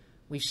average.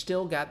 We've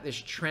still got this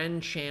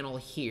trend channel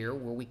here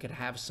where we could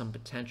have some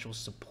potential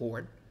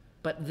support,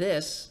 but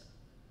this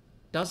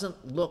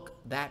doesn't look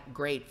that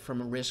great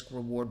from a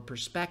risk-reward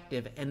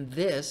perspective, and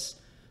this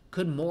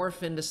could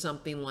morph into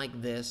something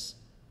like this,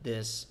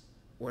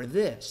 or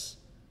this.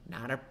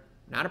 Not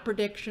a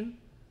prediction.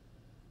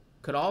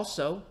 Could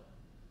also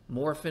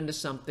morph into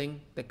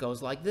something that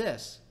goes like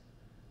this.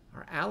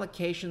 Our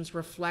allocations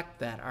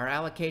reflect that. Our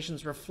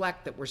allocations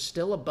reflect that we're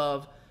still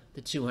above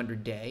the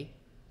 200-day.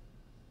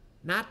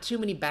 Not too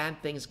many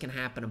bad things can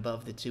happen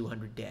above the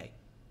 200-day.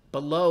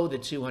 Below the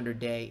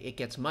 200-day, it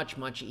gets much,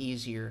 much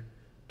easier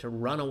to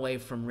run away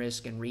from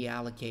risk and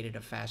reallocate at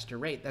a faster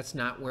rate. That's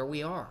not where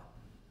we are.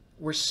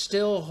 We're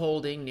still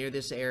holding near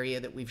this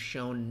area that we've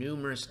shown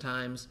numerous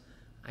times,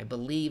 I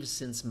believe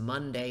since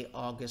Monday,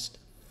 August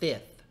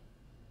 5th.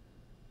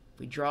 If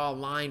we draw a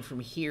line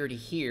from here to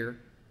here,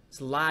 it's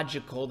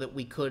logical that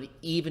we could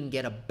even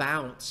get a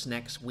bounce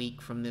next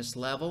week from this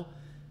level.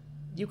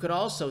 You could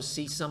also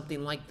see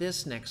something like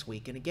this next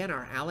week. And again,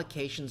 our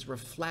allocations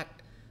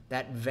reflect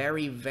that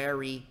very,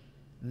 very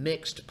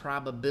mixed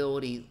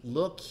probability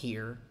look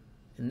here.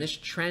 And this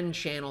trend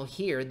channel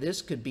here,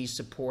 this could be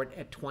support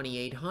at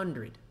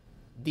 2,800.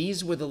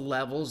 These were the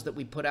levels that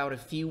we put out a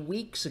few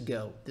weeks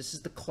ago. This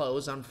is the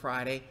close on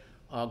Friday,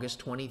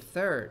 August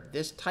 23rd.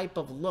 This type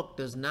of look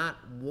does not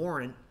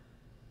warrant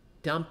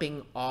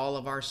dumping all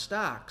of our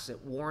stocks.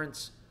 It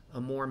warrants a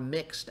more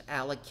mixed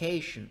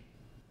allocation.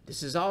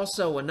 This is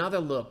also another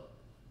look,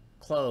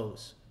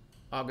 close,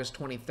 August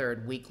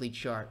 23rd, weekly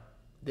chart.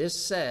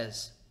 This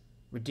says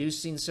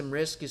reducing some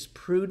risk is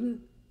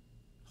prudent.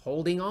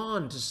 Holding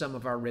on to some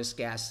of our risk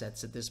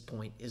assets at this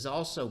point is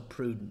also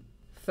prudent.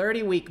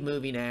 30-week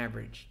moving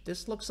average.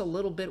 This looks a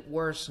little bit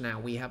worse now.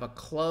 We have a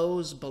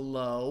close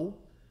below.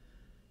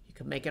 You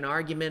could make an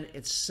argument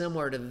it's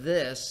similar to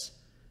this,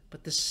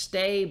 but the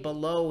stay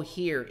below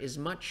here is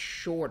much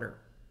shorter.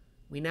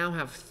 We now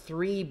have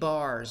 3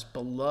 bars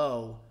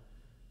below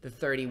the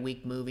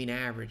 30-week moving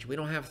average. We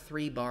don't have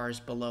 3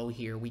 bars below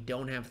here. We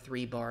don't have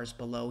 3 bars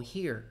below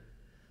here.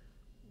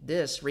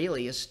 This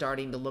really is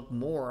starting to look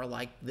more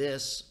like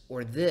this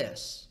or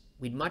this.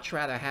 We'd much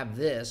rather have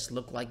this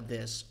look like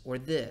this or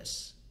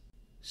this.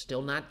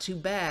 Still not too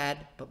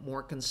bad, but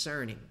more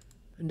concerning.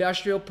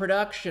 Industrial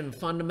production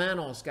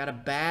fundamentals got a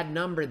bad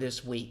number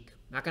this week.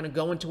 Not going to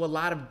go into a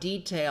lot of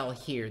detail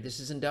here. This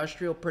is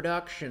industrial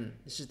production.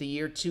 This is the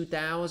year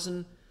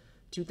 2000,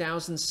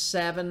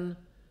 2007.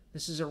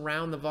 This is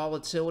around the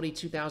volatility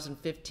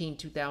 2015,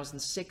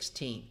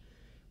 2016.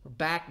 We're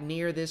back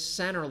near this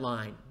center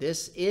line.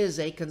 This is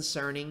a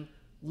concerning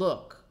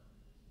look,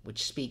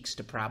 which speaks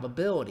to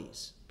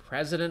probabilities.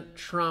 President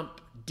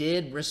Trump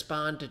did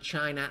respond to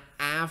China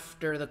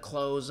after the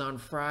close on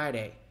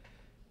Friday,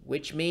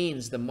 which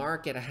means the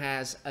market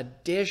has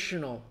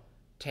additional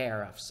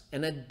tariffs,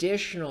 an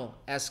additional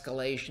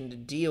escalation to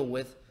deal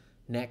with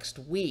next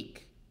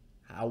week.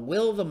 How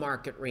will the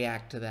market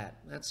react to that?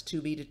 That's to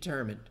be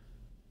determined.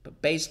 But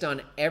based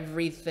on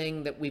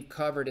everything that we've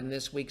covered in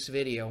this week's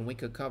video, and we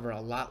could cover a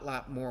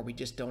lot more, we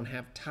just don't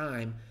have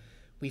time,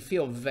 we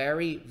feel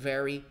very,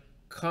 very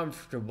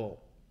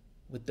comfortable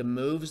with the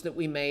moves that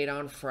we made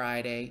on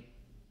Friday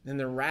and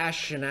the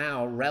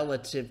rationale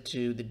relative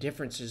to the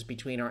differences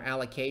between our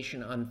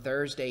allocation on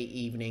Thursday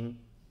evening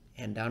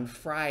and on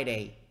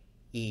Friday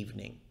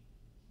evening.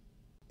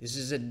 This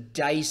is a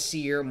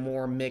dicier,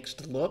 more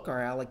mixed look.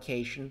 Our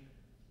allocation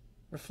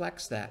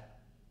reflects that.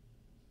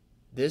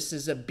 This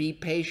is a be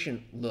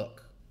patient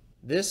look.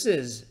 This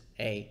is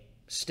a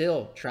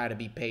still try to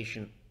be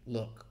patient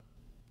look.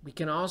 We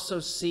can also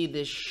see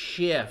this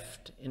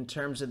shift in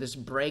terms of this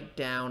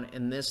breakdown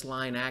and this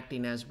line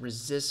acting as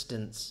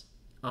resistance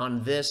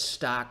on this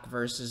stock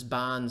versus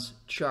bonds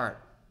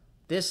chart.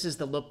 This is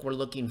the look we're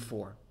looking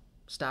for.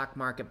 Stock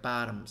market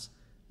bottoms.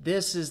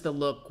 This is the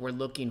look we're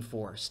looking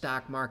for.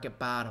 Stock market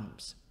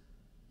bottoms.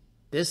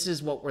 This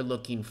is what we're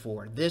looking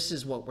for. This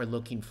is what we're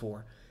looking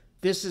for.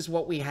 This is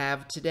what we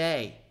have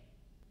today.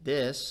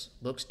 This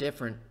looks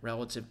different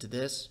relative to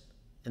this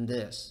and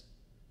this.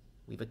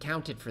 We've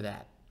accounted for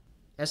that.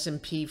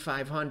 S&P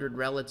 500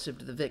 relative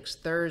to the VIX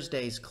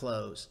Thursday's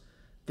close.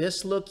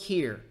 This look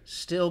here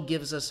still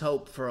gives us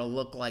hope for a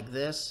look like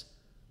this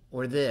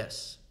or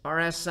this.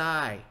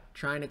 RSI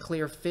trying to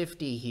clear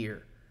 50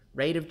 here.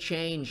 Rate of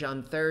change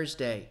on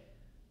Thursday.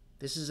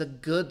 This is a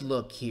good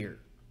look here.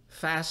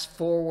 Fast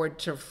forward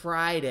to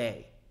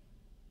Friday.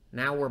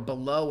 Now we're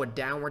below a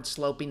downward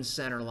sloping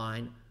center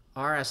line.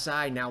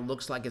 RSI now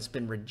looks like it's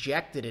been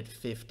rejected at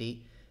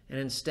 50. And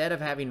instead of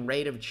having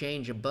rate of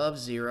change above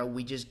 0,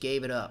 we just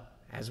gave it up.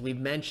 As we've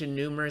mentioned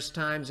numerous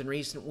times in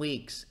recent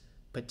weeks,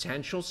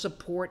 potential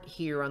support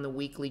here on the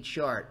weekly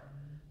chart.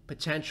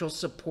 Potential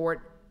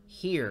support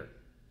here.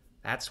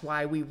 That's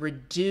why we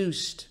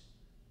reduced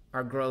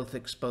our growth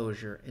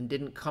exposure and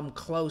didn't come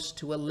close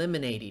to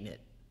eliminating it.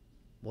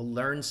 We'll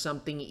learn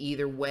something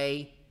either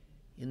way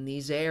in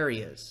these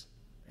areas.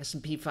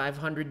 S&P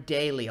 500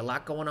 daily, a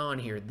lot going on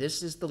here.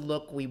 This is the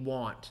look we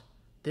want.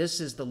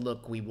 This is the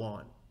look we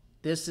want.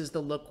 This is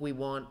the look we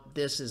want.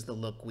 This is the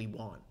look we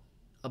want.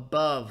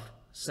 Above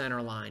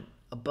center line,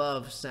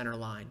 above center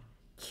line.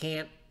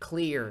 Can't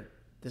clear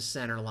the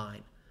center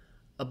line.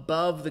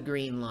 Above the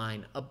green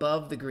line,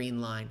 above the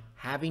green line.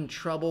 Having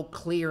trouble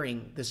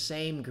clearing the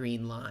same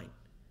green line.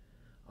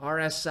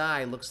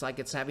 RSI looks like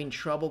it's having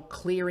trouble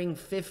clearing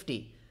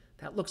 50.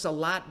 That looks a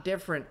lot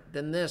different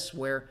than this,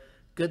 where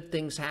good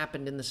things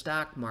happened in the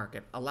stock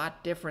market. A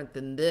lot different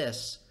than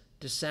this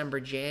December,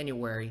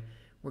 January,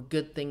 where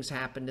good things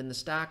happened in the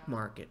stock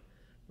market.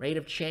 Rate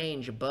of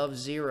change above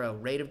 0.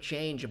 Rate of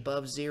change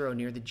above 0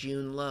 near the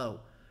June low.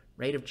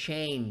 Rate of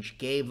change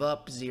gave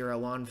up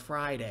 0 on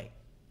Friday.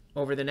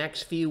 Over the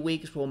next few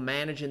weeks, we'll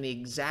manage in the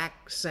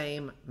exact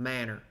same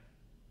manner.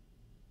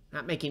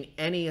 Not making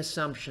any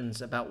assumptions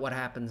about what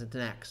happens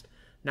next.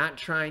 Not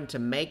trying to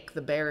make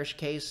the bearish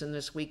case in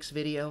this week's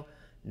video.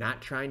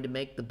 Not trying to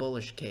make the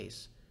bullish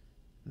case.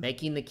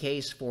 Making the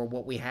case for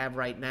what we have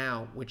right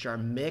now, which are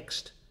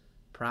mixed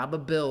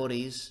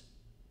probabilities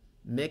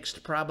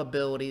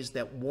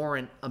that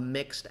warrant a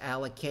mixed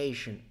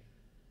allocation.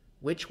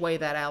 Which way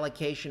that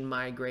allocation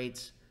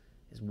migrates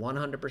is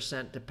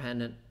 100%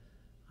 dependent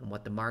on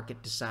what the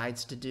market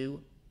decides to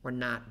do or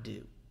not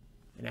do.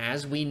 And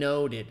as we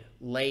noted,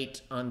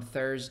 late on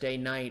Thursday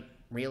night,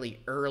 really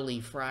early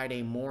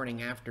Friday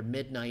morning after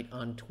midnight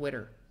on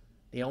Twitter,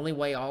 the only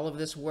way all of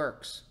this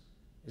works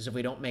is if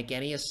we don't make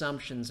any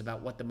assumptions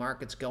about what the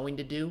market's going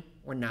to do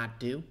or not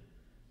do,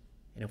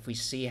 and if we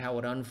see how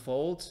it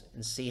unfolds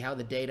and see how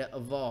the data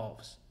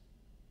evolves.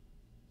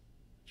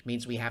 Which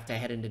means we have to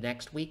head into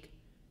next week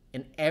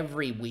and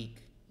every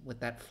week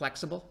with that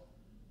flexible,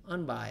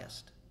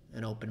 unbiased,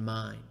 and open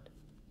mind.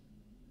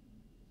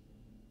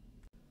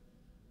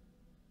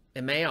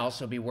 It may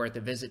also be worth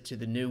a visit to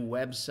the new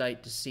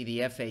website to see the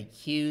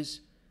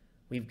FAQs.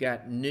 We've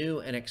got new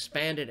and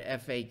expanded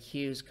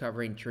FAQs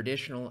covering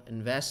traditional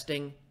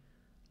investing,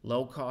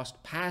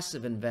 low-cost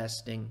passive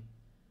investing,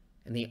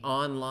 and the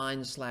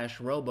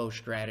online/robo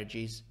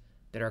strategies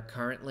that are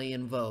currently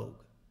in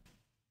vogue.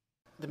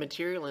 The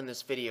material in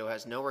this video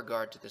has no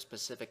regard to the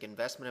specific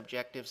investment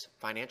objectives,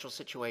 financial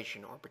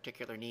situation, or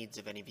particular needs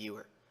of any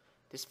viewer.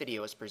 This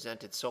video is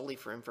presented solely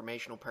for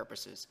informational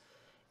purposes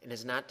and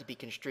is not to be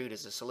construed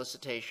as a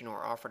solicitation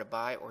or offer to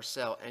buy or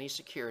sell any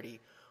security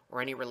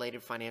or any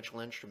related financial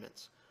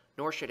instruments,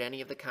 nor should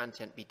any of the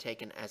content be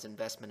taken as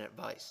investment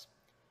advice.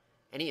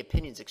 Any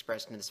opinions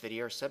expressed in this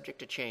video are subject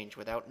to change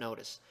without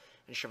notice,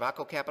 and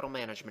Shavaco Capital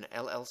Management,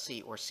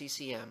 LLC, or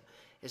CCM,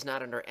 is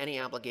not under any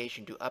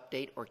obligation to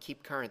update or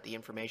keep current the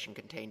information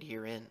contained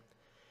herein.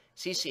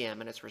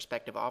 CCM and its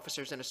respective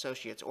officers and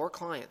associates or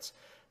clients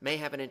may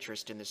have an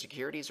interest in the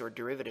securities or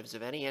derivatives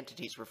of any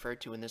entities referred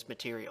to in this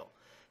material.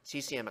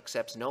 CCM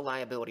accepts no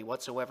liability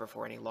whatsoever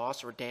for any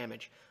loss or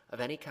damage of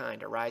any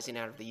kind arising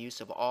out of the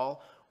use of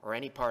all or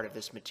any part of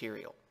this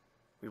material.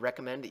 We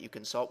recommend that you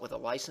consult with a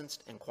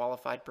licensed and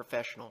qualified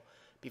professional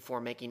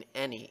before making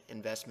any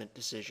investment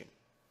decision.